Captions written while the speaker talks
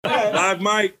Live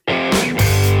Mike.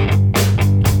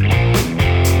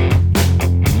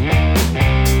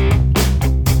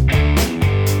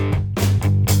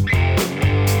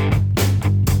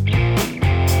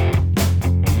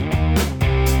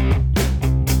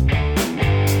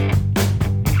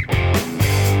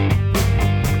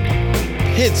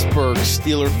 Pittsburgh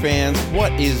Steelers fans,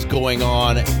 what is going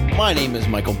on? My name is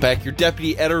Michael Beck, your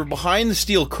deputy editor of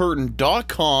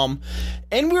BehindTheSteelCurtain.com,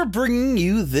 and we're bringing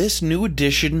you this new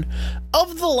edition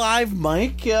of the Live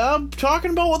Mic,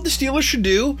 talking about what the Steelers should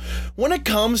do when it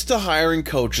comes to hiring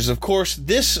coaches. Of course,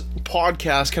 this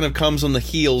podcast kind of comes on the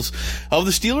heels of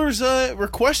the Steelers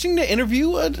requesting to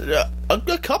interview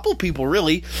a couple people,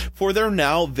 really, for their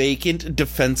now vacant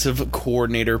defensive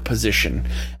coordinator position.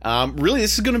 Really,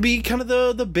 this is going to be kind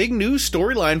of the big news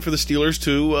storyline for the Steelers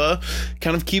to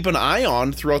kind of keep an eye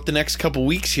on throughout the next couple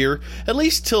weeks here, at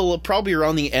least till probably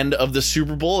around the end of the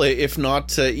Super Bowl, if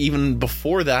not even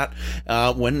before that,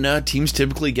 when teams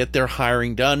typically get their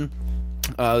hiring done.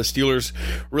 The Steelers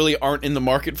really aren't in the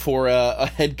market for a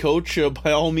head coach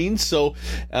by all means, so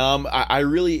I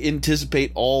really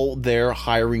anticipate all their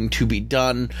hiring to be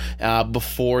done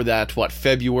before that,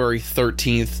 February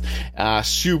 13th,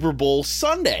 Super Bowl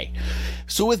Sunday.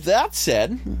 So with that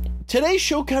said, today's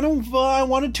show I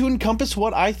wanted to encompass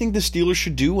what I think the Steelers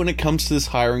should do when it comes to this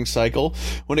hiring cycle,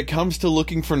 when it comes to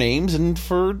looking for names and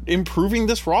for improving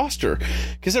this roster.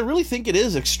 Because I really think it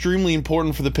is extremely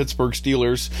important for the Pittsburgh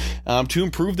Steelers to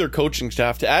improve their coaching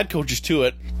staff, to add coaches to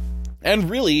it, and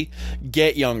really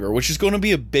get younger, which is going to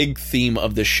be a big theme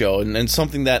of this show, and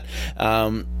something that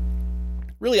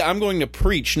really I'm going to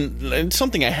preach, and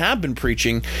something I have been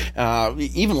preaching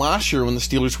even last year when the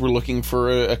Steelers were looking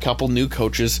for a couple new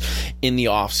coaches in the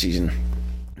offseason.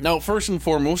 Now, first and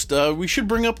foremost, we should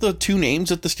bring up the two names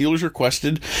that the Steelers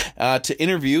requested to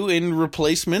interview in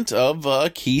replacement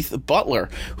of Keith Butler,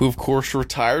 who, of course,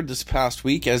 retired this past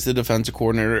week as the defensive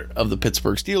coordinator of the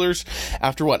Pittsburgh Steelers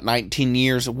after, 19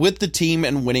 years with the team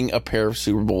and winning a pair of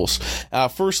Super Bowls.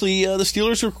 Firstly, the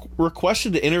Steelers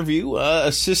requested to interview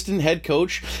assistant head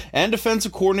coach and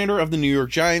defensive coordinator of the New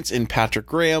York Giants in Patrick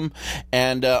Graham,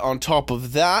 and on top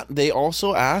of that, they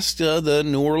also asked the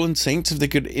New Orleans Saints if they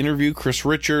could interview Chris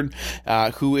Richard,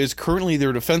 who is currently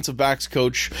their defensive backs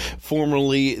coach,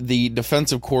 formerly the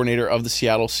defensive coordinator of the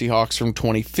Seattle Seahawks from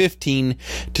 2015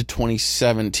 to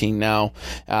 2017. Now,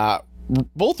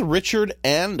 both Richard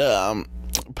and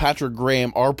Patrick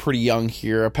Graham are pretty young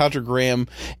here. Patrick Graham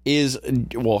is,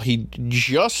 he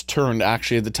just turned,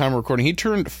 actually, at the time of recording, he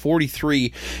turned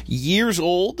 43 years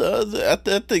old at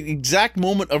the exact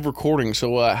moment of recording.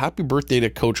 So happy birthday to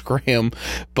Coach Graham.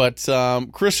 But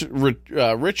Chris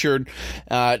Richard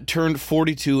turned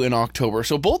 42 in October.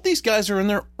 So both these guys are in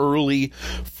their early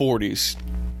 40s.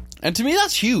 And to me,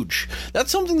 that's huge.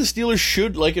 That's something the Steelers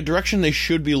should, a direction they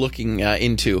should be looking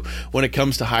into when it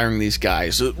comes to hiring these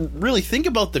guys. Really, think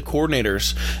about the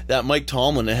coordinators that Mike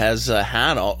Tomlin has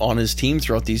had on his team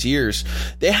throughout these years.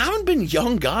 They haven't been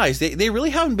young guys. They really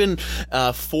haven't been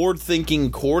forward-thinking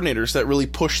coordinators that really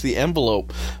push the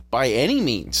envelope by any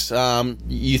means.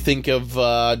 You think of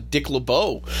Dick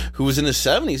LeBeau, who was in his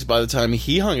 70s by the time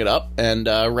he hung it up, and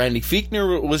Randy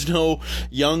Fichtner was no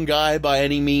young guy by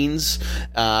any means.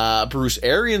 Bruce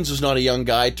Arians was not a young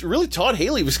guy. Really, Todd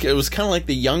Haley was kind of like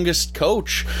the youngest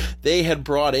coach they had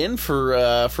brought in for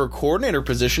a coordinator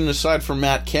position, aside from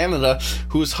Matt Canada,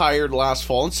 who was hired last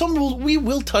fall, and some we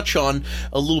will touch on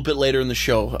a little bit later in the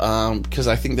show, because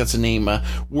I think that's a name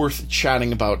worth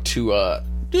chatting about to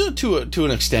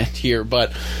an extent here.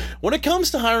 But when it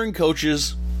comes to hiring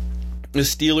coaches, the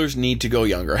Steelers need to go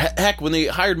younger. Heck, when they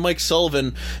hired Mike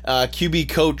Sullivan, QB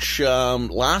coach,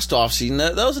 last offseason,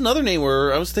 that was another name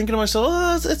where I was thinking to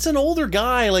myself, it's an older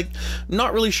guy.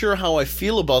 Not really sure how I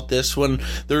feel about this when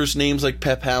there's names like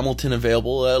Pep Hamilton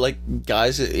available,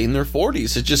 guys in their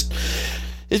 40s.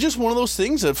 It's just one of those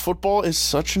things that football is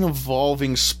such an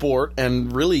evolving sport,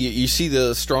 and really you see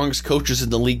the strongest coaches in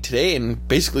the league today, and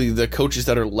basically the coaches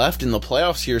that are left in the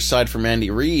playoffs here, aside from Andy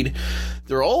Reid,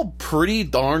 they're all pretty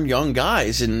darn young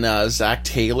guys, and Zach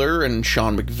Taylor and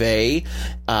Sean McVay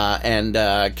and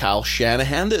Kyle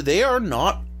Shanahan. They are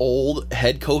not old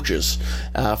head coaches,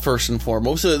 first and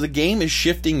foremost. So the game is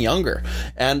shifting younger,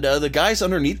 and the guys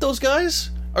underneath those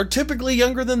guys are typically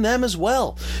younger than them as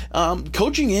well.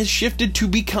 Coaching has shifted to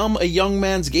become a young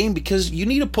man's game because you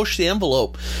need to push the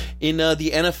envelope in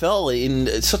the NFL,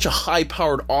 in such a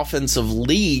high-powered offensive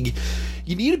league.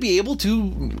 You need to be able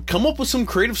to come up with some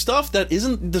creative stuff that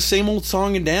isn't the same old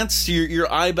song and dance,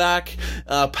 your eye back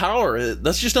power.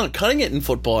 That's just not cutting it in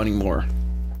football anymore.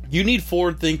 You need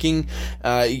forward thinking.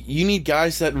 You need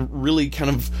guys that really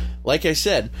kind of, like I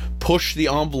said, push the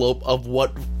envelope of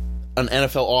what an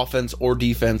NFL offense or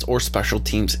defense or special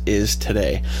teams is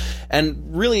today.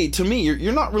 And really, to me,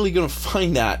 you're not really going to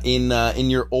find that in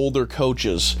your older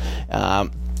coaches.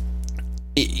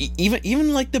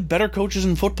 Even like the better coaches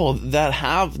in football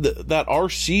that are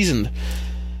seasoned,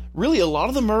 really a lot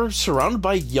of them are surrounded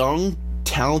by young,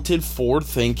 talented,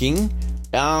 forward-thinking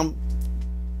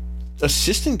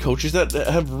assistant coaches that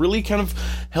have really kind of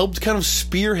helped kind of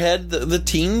spearhead the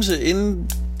teams in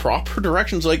proper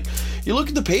directions. Like, you look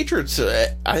at the Patriots,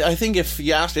 I think if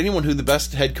you asked anyone who the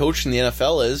best head coach in the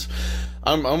NFL is,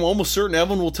 I'm almost certain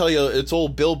everyone will tell you it's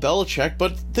old Bill Belichick.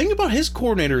 But think about his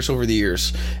coordinators over the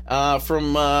years,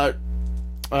 from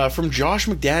Josh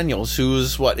McDaniels, who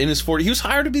was in his 40s. He was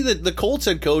hired to be the Colts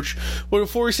head coach, but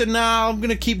before he said, "Nah, I'm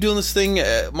going to keep doing this thing,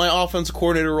 my offensive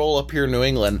coordinator role up here in New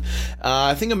England."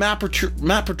 I think of Matt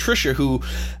Patricia, who,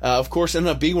 of course,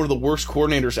 ended up being one of the worst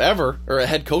coordinators ever, or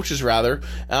head coaches rather.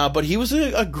 But he was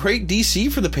a great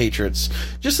DC for the Patriots.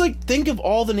 Just like think of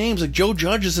all the names. Like Joe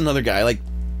Judge is another guy. Like,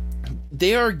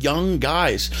 they are young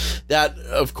guys that,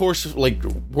 of course, like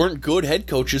weren't good head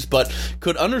coaches, but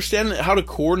could understand how to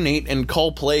coordinate and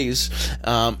call plays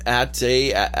at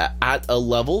a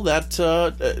level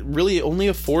that really only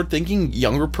a forward-thinking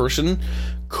younger person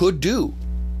could do.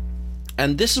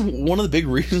 And this is one of the big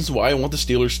reasons why I want the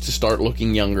Steelers to start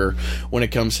looking younger when it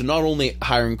comes to not only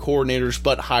hiring coordinators,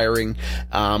 but hiring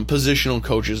positional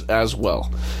coaches as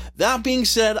well. That being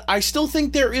said, I still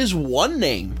think there is one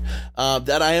name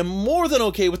that I am more than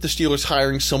okay with the Steelers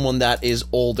hiring someone that is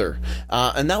older.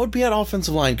 And that would be at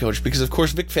offensive line coach, because, of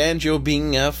course, Vic Fangio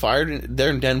being fired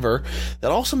there in Denver, that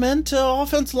also meant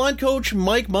offensive line coach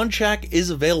Mike Munchak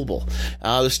is available.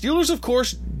 The Steelers, of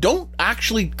course, don't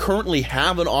actually currently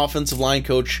have an offensive line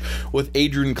coach, with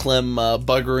Adrian Clem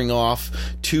buggering off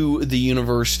to the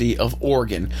University of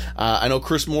Oregon. I know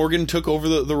Chris Morgan took over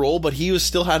the role, but he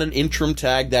still had an interim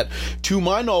tag that, to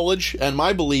my knowledge and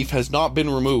my belief, has not been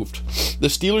removed. The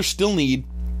Steelers still need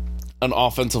an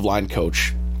offensive line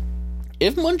coach.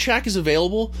 If Munchak is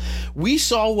available, we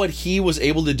saw what he was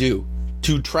able to do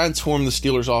to transform the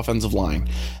Steelers' offensive line.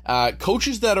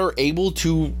 Coaches that are able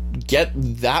to get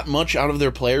that much out of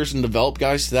their players and develop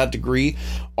guys to that degree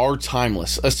are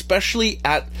timeless, especially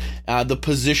at the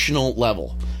positional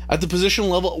level. At the positional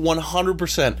level,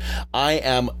 100%, I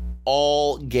am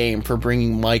all game for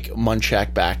bringing Mike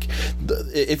Munchak back.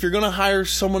 If you're going to hire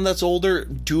someone that's older,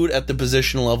 do it at the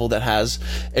positional level that has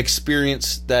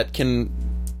experience, that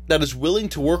is willing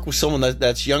to work with someone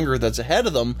that's younger, that's ahead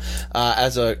of them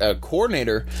as a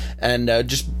coordinator, and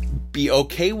just be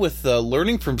okay with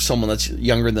learning from someone that's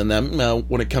younger than them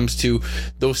when it comes to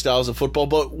those styles of football.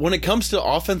 But when it comes to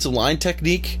offensive line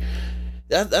technique,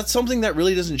 that's something that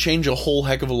really doesn't change a whole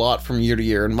heck of a lot from year to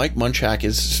year. And Mike Munchak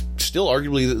is still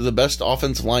arguably the best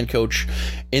offensive line coach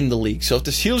in the league. So if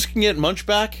the Steelers can get Munch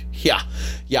back, yeah,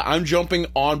 I'm jumping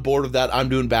on board with that. I'm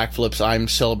doing backflips. I'm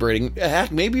celebrating.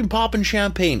 Heck, maybe popping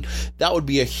champagne. That would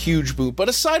be a huge boot. But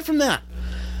aside from that,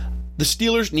 the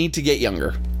Steelers need to get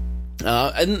younger.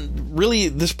 And really,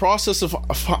 this process of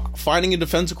finding a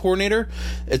defensive coordinator,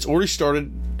 it's already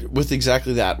started with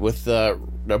exactly that, with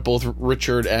both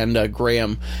Richard and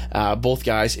Graham, both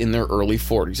guys in their early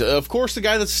 40s. Of course, the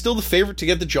guy that's still the favorite to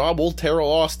get the job, old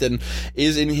Terrell Austin,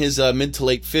 is in his mid to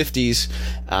late 50s.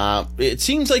 It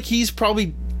seems like he's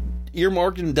probably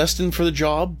earmarked and destined for the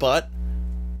job, but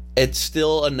it's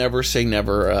still a never say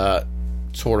never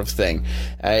sort of thing.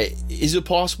 Is it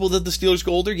possible that the Steelers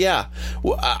go older? Yeah.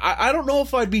 Well, I don't know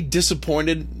if I'd be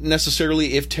disappointed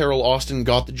necessarily if Terrell Austin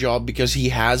got the job, because he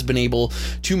has been able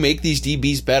to make these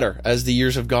DBs better as the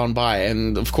years have gone by.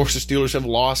 And of course, the Steelers have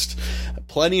lost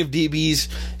plenty of DBs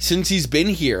since he's been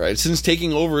here, since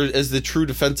taking over as the true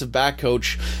defensive back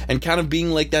coach and kind of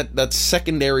being like that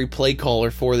secondary play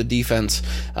caller for the defense,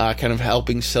 kind of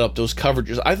helping set up those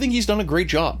coverages. I think he's done a great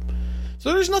job.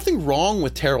 So there's nothing wrong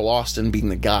with Terrell Austin being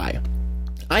the guy.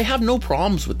 I have no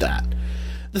problems with that.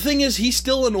 The thing is, he's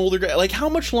still an older guy. Like, how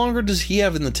much longer does he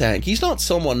have in the tank? He's not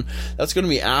someone that's going to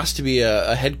be asked to be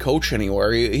a head coach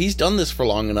anywhere. He's done this for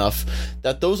long enough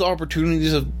that those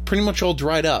opportunities have pretty much all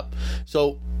dried up.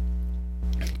 So,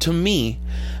 to me,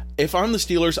 if I'm the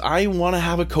Steelers, I want to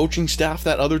have a coaching staff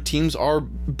that other teams are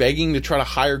begging to try to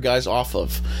hire guys off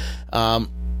of.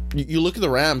 You look at the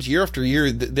Rams, year after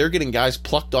year, they're getting guys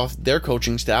plucked off their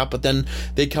coaching staff, but then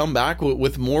they come back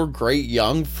with more great,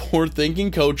 young,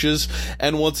 forward-thinking coaches,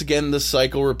 and once again, the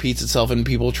cycle repeats itself in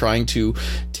people trying to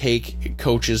take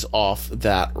coaches off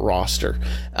that roster.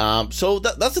 So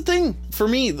that's the thing for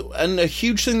me, and a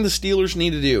huge thing the Steelers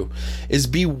need to do is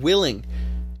be willing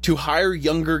to hire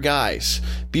younger guys,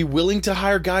 be willing to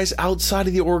hire guys outside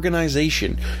of the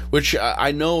organization, which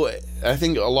I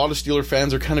think a lot of Steeler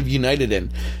fans are kind of united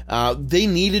in. They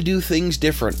need to do things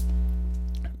different.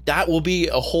 That will be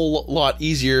a whole lot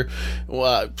easier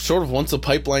sort of once the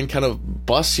pipeline kind of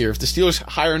busts here. If the Steelers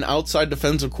hire an outside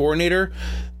defensive coordinator,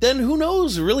 then who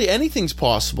knows? Really, anything's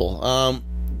possible.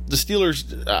 The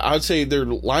Steelers, I would say their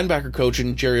linebacker coach,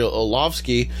 Jerry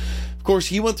Olofsky, of course,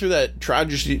 he went through that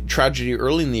tragedy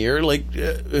early in the year.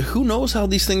 Who knows how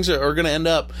these things are going to end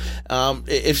up?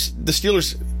 If the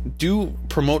Steelers do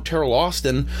promote Terrell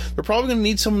Austin, they're probably going to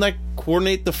need someone that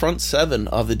coordinate the front seven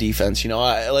of the defense.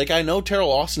 I know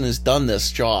Terrell Austin has done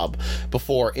this job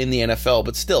before in the NFL,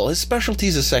 but still, his specialty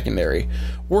is secondary.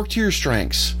 Work to your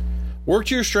strengths.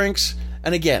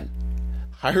 And again,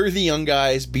 hire the young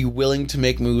guys, be willing to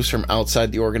make moves from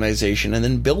outside the organization, and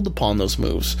then build upon those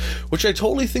moves, which I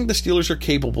totally think the Steelers are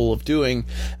capable of doing.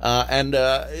 And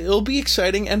it'll be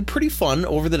exciting and pretty fun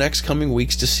over the next coming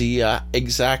weeks to see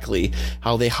exactly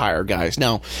how they hire guys.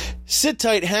 Now, sit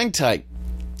tight, hang tight.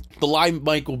 The live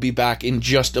mic will be back in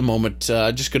just a moment.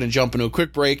 Just going to jump into a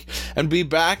quick break and be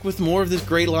back with more of this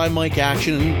great live mic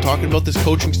action and talking about this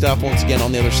coaching staff once again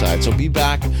on the other side. So be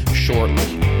back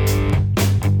shortly.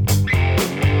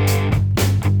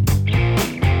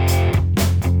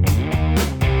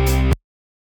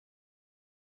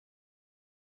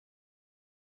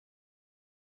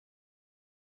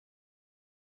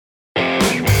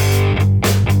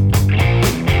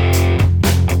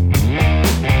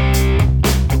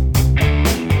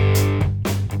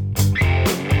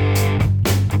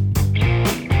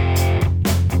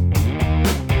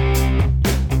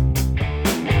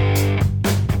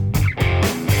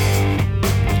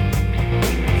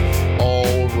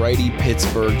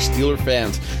 Pittsburgh Steeler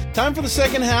fans. Time for the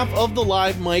second half of the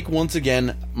live mic. Once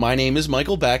again, my name is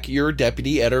Michael Beck, your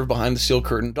deputy editor of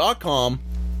BehindTheSteelCurtain.com.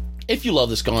 If you love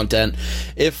this content,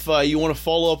 if you want to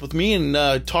follow up with me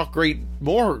and talk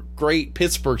more great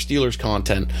Pittsburgh Steelers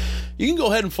content, you can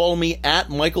go ahead and follow me at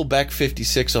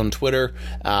MichaelBeck56 on Twitter.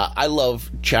 I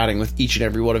love chatting with each and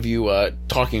every one of you,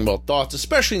 talking about thoughts,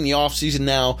 especially in the offseason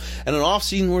now, and an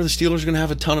offseason where the Steelers are going to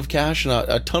have a ton of cash and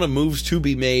a ton of moves to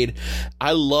be made.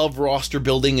 I love roster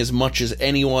building as much as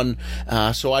anyone,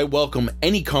 so I welcome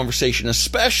any conversation,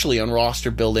 especially on roster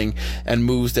building and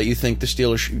moves that you think the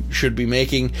Steelers should be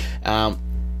making.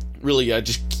 Really,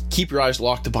 just keep your eyes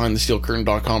locked to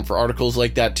BehindTheSteelCurtain.com for articles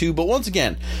like that too. But once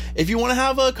again, if you want to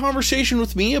have a conversation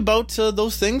with me about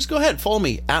those things, go ahead, follow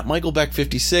me at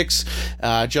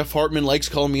MichaelBeck56. Jeff Hartman likes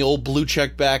calling me Old Blue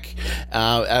Check Beck,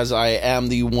 as I am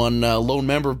the one lone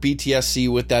member of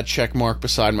BTSC with that check mark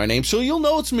beside my name. So you'll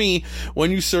know it's me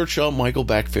when you search up Michael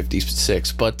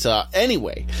Beck56. But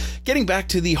anyway, getting back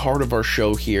to the heart of our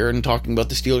show here and talking about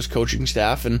the Steelers coaching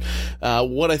staff and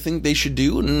what I think they should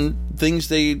do and things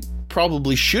they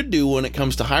probably should do when it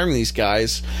comes to hiring these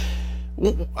guys.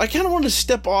 I kind of wanted to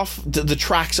step off the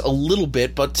tracks a little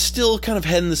bit, but still kind of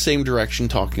head in the same direction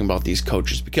talking about these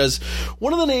coaches, because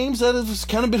one of the names that has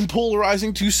kind of been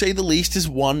polarizing, to say the least, is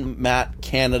one Matt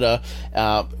Canada,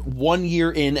 1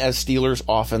 year in as Steelers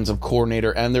offensive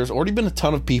coordinator, and there's already been a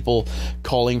ton of people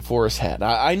calling for his head.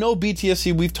 I know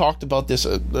BTSC, we've talked about this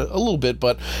a little bit,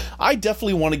 but I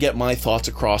definitely want to get my thoughts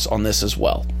across on this as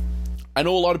well. I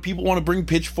know a lot of people want to bring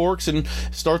pitchforks and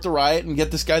start the riot and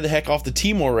get this guy the heck off the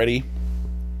team already,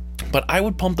 but I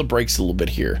would pump the brakes a little bit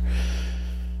here.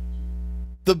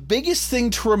 The biggest thing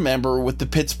to remember with the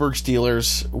Pittsburgh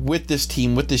Steelers, with this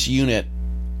team, with this unit,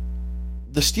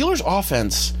 the Steelers'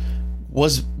 offense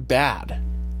was bad.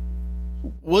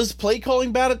 Was play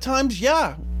calling bad at times?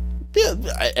 Yeah.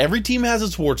 Every team has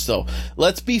its warts, though.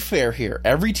 Let's be fair here.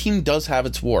 Every team does have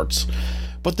its warts.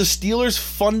 But the Steelers'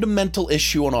 fundamental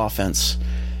issue on offense,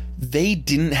 they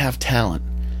didn't have talent.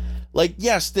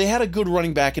 Yes, they had a good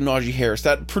running back in Najee Harris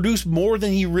that produced more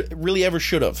than he really ever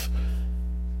should have.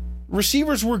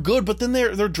 Receivers were good, but then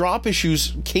their drop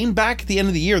issues came back at the end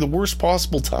of the year, the worst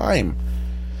possible time.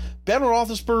 Ben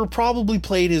Roethlisberger probably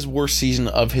played his worst season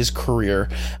of his career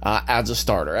as a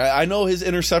starter. I know his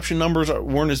interception numbers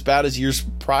weren't as bad as years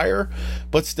prior,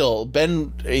 but still,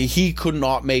 Ben, he could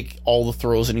not make all the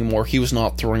throws anymore. He was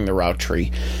not throwing the route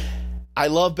tree. I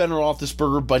love Ben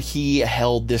Roethlisberger, but he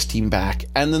held this team back.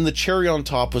 And then the cherry on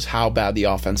top was how bad the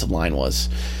offensive line was.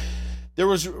 There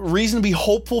was reason to be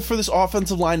hopeful for this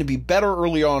offensive line to be better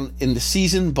early on in the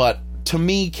season, but to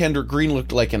me, Kendrick Green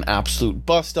looked like an absolute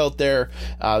bust out there.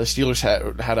 The Steelers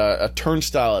had a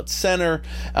turnstile at center.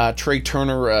 Trey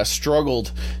Turner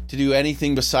struggled to do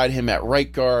anything beside him at right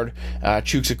guard.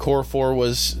 Chukwueze Okorafor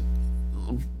was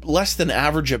less than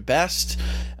average at best.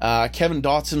 Kevin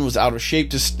Dotson was out of shape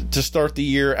to start the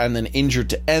year and then injured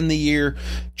to end the year.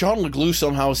 John LeGlue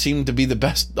somehow seemed to be the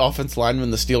best offensive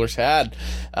lineman the Steelers had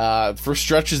for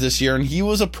stretches this year, and he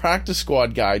was a practice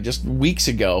squad guy just weeks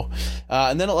ago.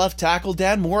 And then at left tackle,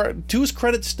 Dan Moore, to his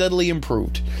credit, steadily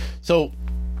improved. So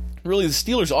really, the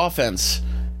Steelers' offense,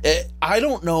 I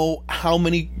don't know how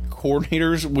many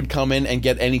coordinators would come in and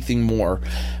get anything more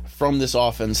from this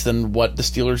offense than what the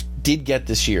Steelers did get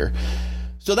this year.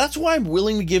 So that's why I'm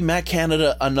willing to give Matt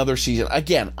Canada another season.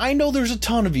 Again, I know there's a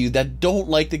ton of you that don't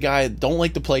like the guy, don't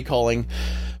like the play calling,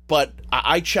 but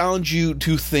I challenge you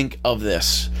to think of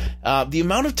this. The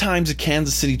amount of times the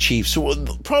Kansas City Chiefs, so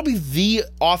probably the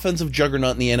offensive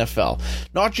juggernaut in the NFL,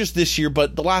 not just this year,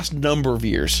 but the last number of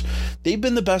years, they've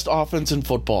been the best offense in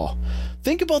football.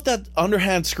 Think about that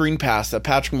underhand screen pass that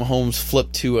Patrick Mahomes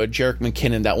flipped to Jerick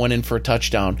McKinnon that went in for a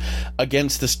touchdown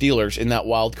against the Steelers in that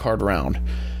wild card round.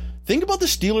 Think about the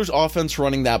Steelers offense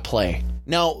running that play.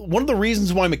 Now, one of the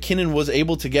reasons why McKinnon was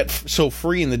able to get so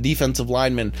free in the defensive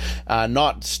lineman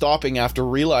not stopping after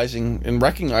realizing and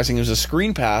recognizing it was a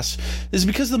screen pass is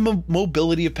because of the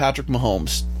mobility of Patrick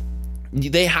Mahomes.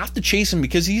 They have to chase him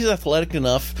because he's athletic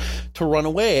enough to run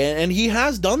away, and he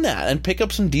has done that and pick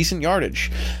up some decent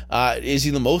yardage. Is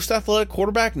he the most athletic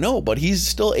quarterback? No, but he's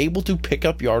still able to pick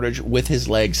up yardage with his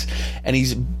legs, and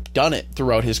he's done it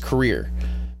throughout his career.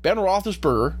 Ben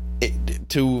Roethlisberger,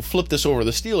 to flip this over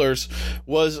the Steelers,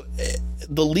 was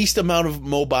the least amount of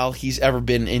mobile he's ever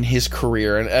been in his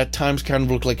career, and at times kind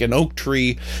of looked like an oak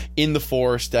tree in the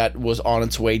forest that was on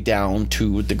its way down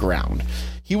to the ground.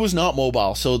 He was not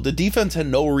mobile, so the defense had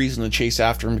no reason to chase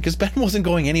after him because Ben wasn't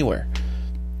going anywhere.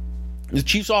 The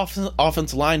Chiefs'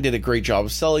 offensive line did a great job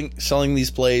of selling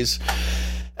these plays.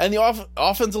 And the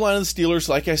offensive line of the Steelers,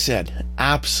 like I said,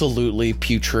 absolutely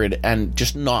putrid and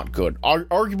just not good.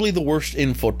 Arguably the worst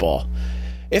in football.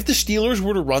 If the Steelers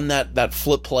were to run that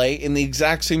flip play in the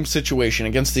exact same situation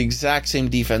against the exact same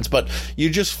defense, but you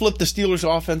just flip the Steelers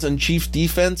offense and Chiefs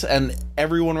defense and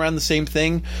everyone ran the same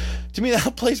thing, to me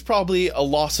that play's probably a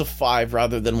loss of 5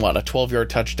 rather than a 12-yard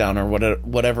touchdown or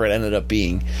whatever it ended up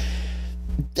being.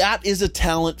 That is a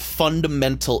talent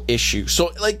fundamental issue.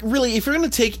 So, really, if you're going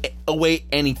to take away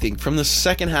anything from the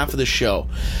second half of the show,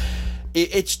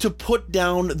 it's to put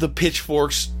down the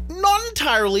pitchforks, not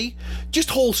entirely, just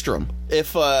holster them.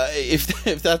 If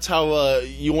that's how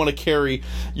you want to carry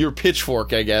your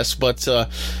pitchfork, I guess. But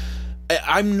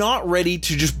I'm not ready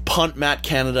to just punt Matt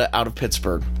Canada out of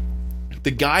Pittsburgh.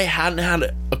 The guy hadn't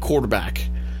had a quarterback.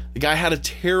 The guy had a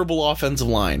terrible offensive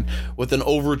line with an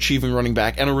overachieving running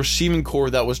back and a receiving core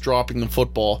that was dropping the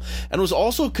football and was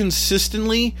also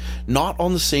consistently not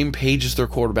on the same page as their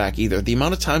quarterback either. The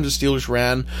amount of times the Steelers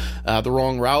ran the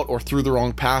wrong route or threw the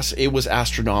wrong pass, it was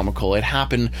astronomical. It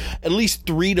happened at least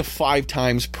 3 to 5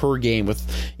 times per game with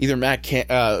either Ben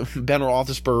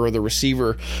Roethlisberger or the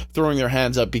receiver throwing their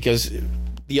hands up because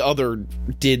the other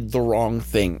did the wrong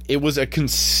thing. It was a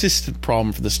consistent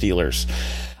problem for the Steelers.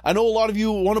 I know a lot of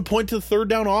you want to point to the third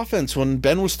down offense when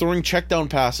Ben was throwing check down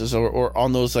passes or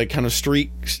on those kind of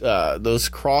streaks, those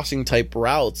crossing type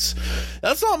routes.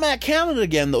 That's not Matt Canada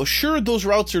again, though. Sure, those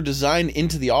routes are designed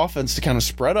into the offense to kind of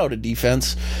spread out a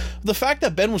defense. The fact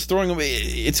that Ben was throwing them,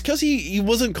 it's because he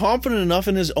wasn't confident enough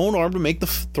in his own arm to make the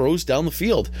throws down the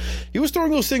field. He was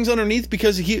throwing those things underneath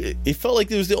because he felt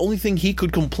like it was the only thing he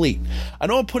could complete. I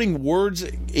know I'm putting words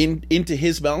into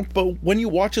his mouth, but when you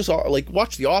watch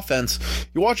watch the offense,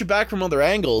 you watch it back from other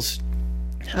angles,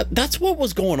 that's what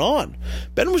was going on.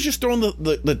 Ben was just throwing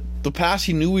the pass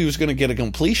he knew he was going to get a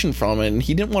completion from, and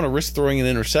he didn't want to risk throwing an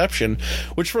interception,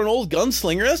 which for an old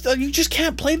gunslinger, you just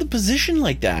can't play the position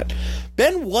like that.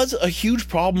 Ben was a huge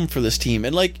problem for this team,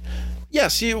 and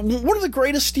yes, one of the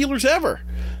greatest Steelers ever.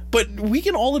 But we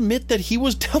can all admit that he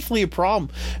was definitely a problem.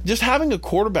 Just having a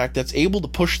quarterback that's able to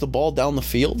push the ball down the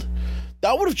field,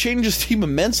 that would have changed his team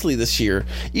immensely this year,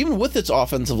 even with its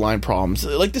offensive line problems.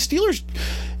 The Steelers,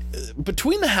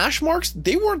 between the hash marks,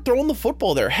 they weren't throwing the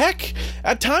football there. Heck,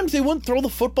 at times they wouldn't throw the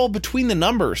football between the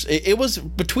numbers. It was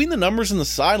between the numbers and the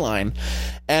sideline,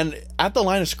 and at the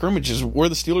line of scrimmage is where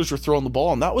the Steelers were throwing the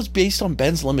ball, and that was based on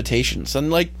Ben's limitations.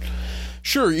 And,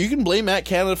 sure, you can blame Matt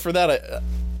Canada for that,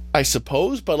 I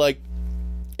suppose, but,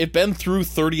 if Ben threw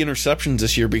 30 interceptions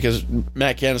this year because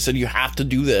Matt Canada said, you have to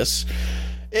do this,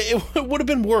 it would have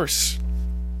been worse.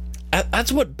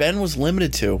 That's what Ben was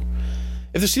limited to.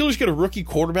 If the Steelers get a rookie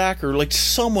quarterback or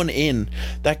someone in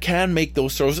that can make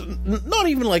those throws, not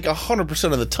even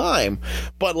 100% of the time,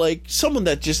 but someone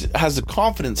that just has the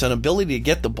confidence and ability to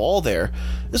get the ball there,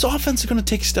 this offense is going to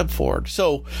take a step forward.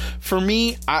 So for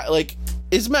me,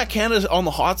 is Matt Canada on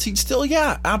the hot seat still?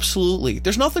 Yeah, absolutely.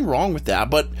 There's nothing wrong with that,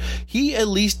 but he at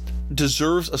least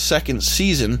deserves a second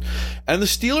season. And the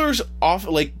Steelers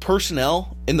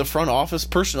personnel in the front office,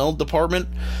 personnel department,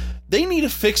 they need to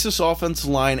fix this offensive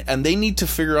line, and they need to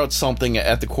figure out something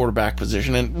at the quarterback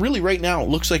position. And really, right now, it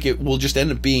looks like it will just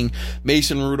end up being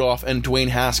Mason Rudolph and Dwayne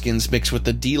Haskins mixed with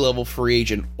the D-level free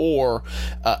agent or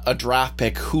a draft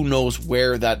pick. Who knows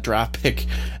where that draft pick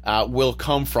will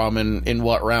come from and in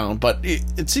what round. But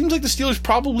it seems like the Steelers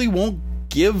probably won't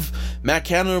give Matt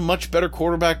Canada a much better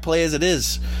quarterback play as it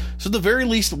is. So at the very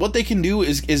least, what they can do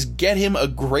is get him a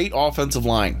great offensive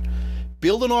line.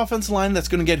 Build an offensive line that's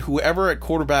going to get whoever at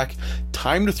quarterback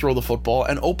time to throw the football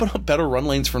and open up better run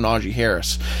lanes for Najee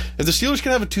Harris. If the Steelers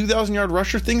can have a 2,000-yard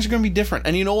rusher, things are going to be different.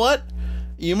 And you know what?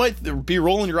 You might be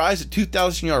rolling your eyes at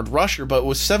 2,000-yard rusher, but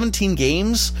with 17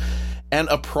 games and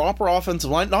a proper offensive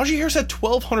line, Najee Harris had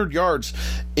 1,200 yards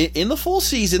in the full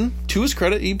season. To his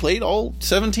credit, he played all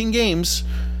 17 games,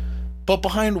 but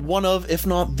behind one of, if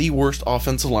not the worst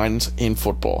offensive lines in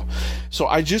football. So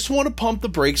I just want to pump the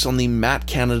brakes on the Matt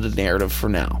Canada narrative for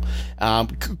now.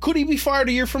 Could he be fired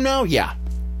a year from now? Yeah.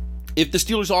 If the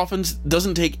Steelers offense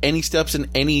doesn't take any steps in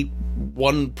any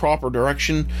one proper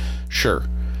direction, sure.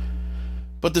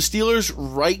 But the Steelers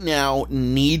right now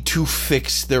need to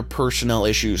fix their personnel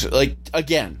issues. Like,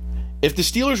 again, if the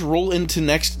Steelers roll into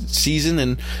next season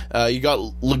and you got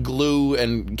LeGlue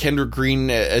and Kendrick Green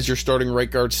as your starting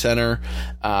right guard center,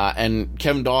 and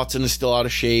Kevin Dotson is still out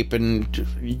of shape, and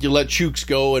you let Chooks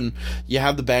go, and you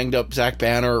have the banged up Zach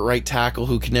Banner at right tackle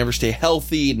who can never stay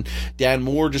healthy, and Dan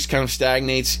Moore just kind of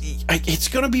stagnates, it's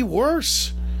going to be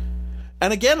worse.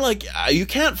 And again, you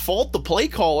can't fault the play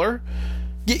caller.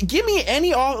 Give me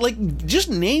any, just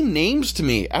name names to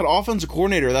me at offensive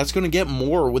coordinator that's going to get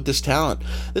more with this talent.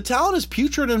 The talent is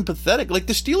putrid and pathetic.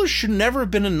 The Steelers should never have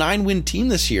been a 9-win team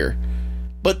this year.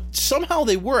 But somehow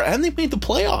they were, and they made the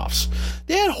playoffs.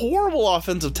 They had horrible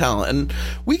offensive talent, and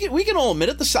we can all admit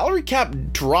it. The salary cap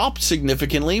dropped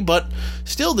significantly, but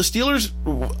still, the Steelers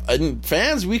and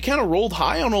fans, we kind of rolled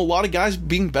high on a lot of guys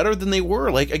being better than they were.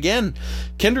 Again,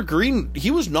 Kendrick Green,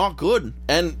 he was not good,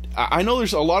 and I know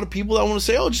there's a lot of people that want to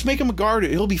say, "Oh, just make him a guard;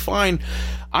 he'll be fine."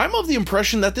 I'm of the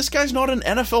impression that this guy's not an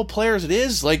NFL player as it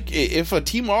is. If a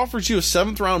team offers you a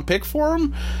 7th-round pick for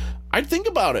him, I'd think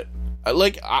about it.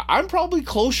 I'm probably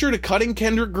closer to cutting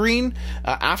Kendrick Green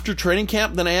after training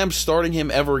camp than I am starting him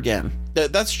ever again.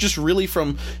 That's just really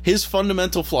from his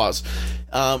fundamental flaws.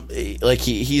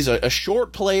 He's a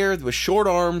short player with short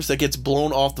arms that gets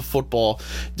blown off the football.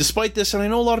 Despite this, and I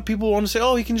know a lot of people want to say,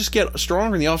 oh, he can just get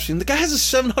stronger in the offseason. The guy has a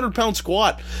 700-pound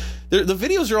squat. The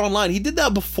videos are online. He did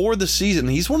that before the season.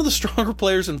 He's one of the stronger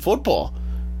players in football.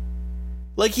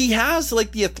 He has,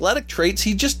 the athletic traits,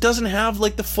 he just doesn't have,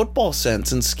 the football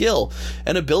sense and skill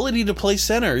and ability to play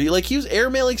center. He was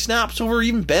airmailing snaps over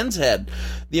even Ben's head.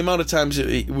 The amount of times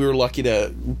we were lucky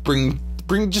to bring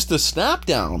just the snap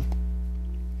down.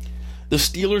 The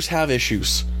Steelers have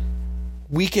issues.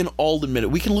 We can all admit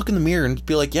it. We can look in the mirror and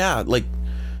be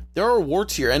there are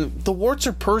warts here, and the warts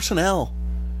are personnel.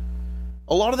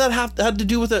 A lot of that had to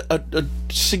do with a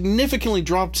significantly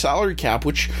dropped salary cap,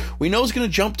 which we know is going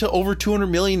to jump to over $200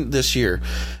 million this year.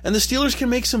 And the Steelers can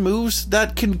make some moves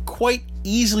that can quite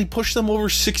easily push them over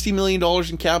 $60 million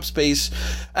in cap space.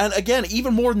 And again,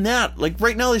 even more than that,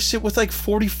 right now they sit with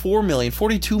 $44 million,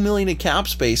 $42 million in cap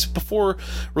space before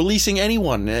releasing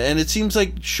anyone. And it seems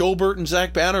like Schobert and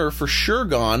Zach Banner are for sure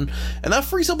gone. And that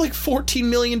frees up $14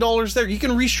 million there. You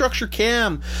can restructure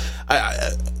Cam.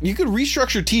 You could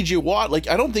restructure TJ Watt.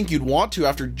 I don't think you'd want to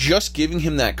after just giving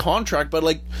him that contract,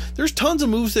 but there's tons of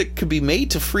moves that could be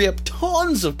made to free up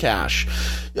tons of cash.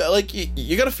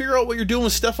 You got to figure out what you're doing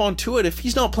with Stephon Tuitt if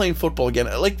he's not playing football again.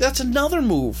 That's another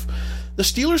move. The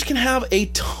Steelers can have a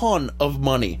ton of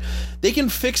money. They can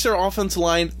fix their offensive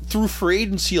line through free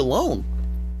agency alone.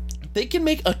 They can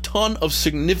make a ton of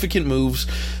significant moves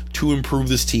to improve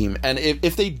this team. And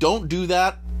if they don't do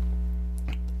that,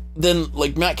 then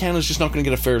Matt Canada's just not going to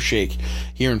get a fair shake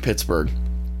here in Pittsburgh.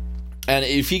 And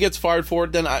if he gets fired for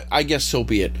it, then I guess so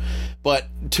be it. But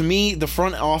to me, the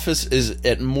front office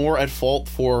is more at fault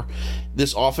for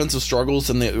this offensive struggles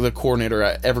than the coordinator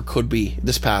ever could be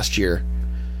this past year.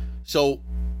 So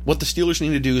what the Steelers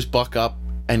need to do is buck up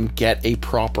and get a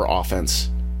proper offense.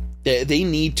 They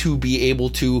need to be able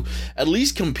to at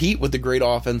least compete with the great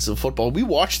offensive football. We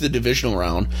watched the divisional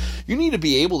round. You need to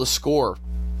be able to score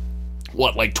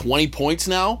 20 points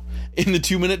now in the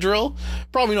 2-minute drill?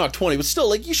 Probably not 20, but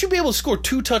still, you should be able to score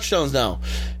 2 touchdowns now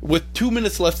with 2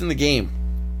 minutes left in the game.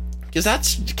 Because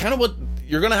that's kind of what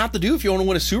you're going to have to do if you want to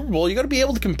win a Super Bowl. You got to be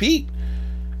able to compete.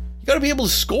 You got to be able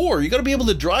to score. You got to be able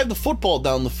to drive the football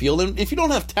down the field. And if you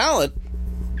don't have talent,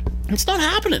 it's not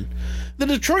happening. The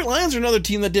Detroit Lions are another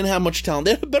team that didn't have much talent.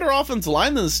 They had a better offensive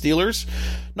line than the Steelers.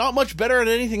 Not much better at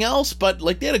anything else, but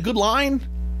they had a good line.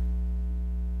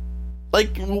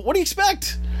 What do you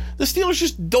expect? The Steelers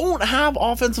just don't have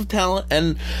offensive talent.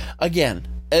 And again,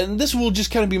 and this will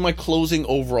just kind of be my closing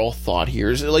overall thought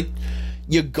here, is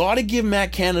you got to give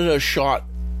Matt Canada a shot,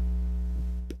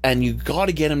 and you got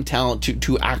to get him talent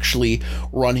to actually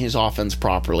run his offense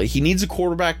properly. He needs a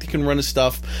quarterback that can run his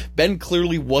stuff. Ben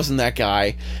clearly wasn't that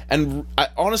guy, and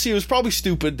honestly, it was probably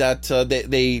stupid that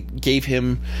they gave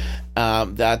him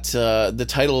the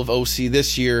title of OC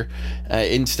this year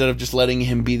instead of just letting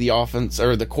him be the offense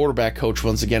or the quarterback coach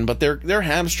once again. But they're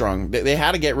hamstrung. They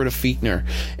had to get rid of Fichtner.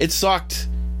 It sucked.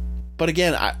 But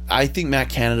again, I think Matt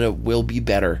Canada will be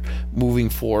better moving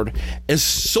forward, as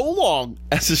so long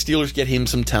as the Steelers get him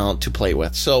some talent to play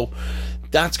with. So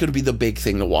that's going to be the big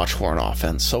thing to watch for on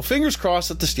offense. So fingers crossed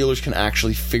that the Steelers can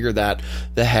actually figure that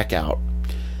the heck out.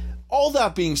 All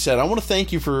that being said, I want to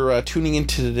thank you for tuning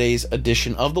into today's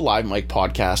edition of the Live Mike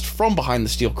podcast from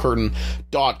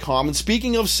BehindTheSteelCurtain.com. And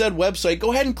speaking of said website,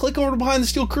 go ahead and click over to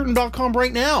BehindTheSteelCurtain.com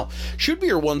right now. Should be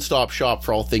your one-stop shop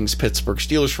for all things Pittsburgh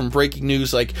Steelers, from breaking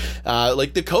news like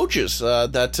the coaches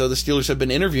that the Steelers have been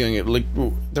interviewing.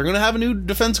 They're going to have a new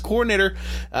defensive coordinator.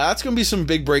 That's going to be some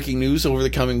big breaking news over the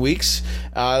coming weeks.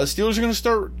 The Steelers are going to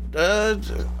start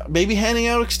maybe handing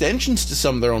out extensions to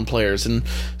some of their own players, and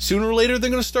sooner or later they're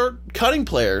going to start cutting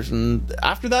players, and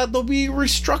after that they'll be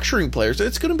restructuring players.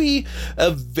 It's going to be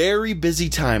a very busy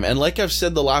time, and like I've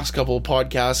said the last couple of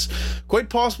podcasts, quite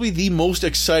possibly the most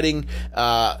exciting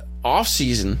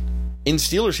offseason in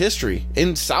Steelers history,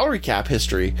 in salary cap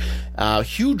history.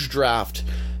 Huge draft,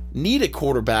 need a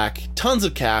quarterback, tons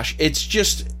of cash. It's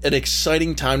just an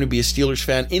exciting time to be a Steelers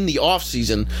fan in the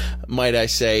offseason, might I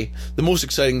say. The most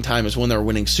exciting time is when they're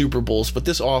winning Super Bowls, but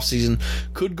this offseason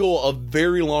could go a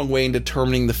very long way in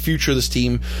determining the future of this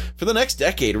team for the next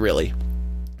decade, really.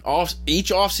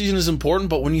 Each offseason is important,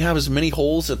 but when you have as many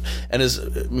holes and as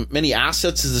many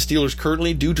assets as the Steelers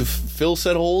currently do to fill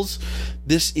said holes,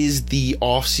 this is the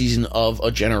offseason of a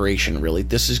generation, really.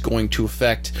 This is going to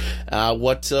affect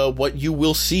what you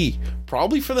will see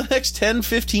probably for the next 10,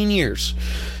 15 years.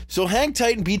 So hang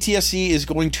tight, and BTSC is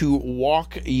going to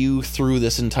walk you through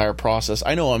this entire process.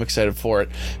 I know I'm excited for it,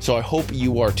 so I hope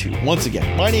you are too. Once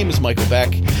again, my name is Michael Beck.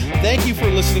 Thank you for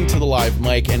listening to the Live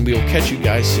Mic, and we will catch you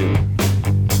guys soon.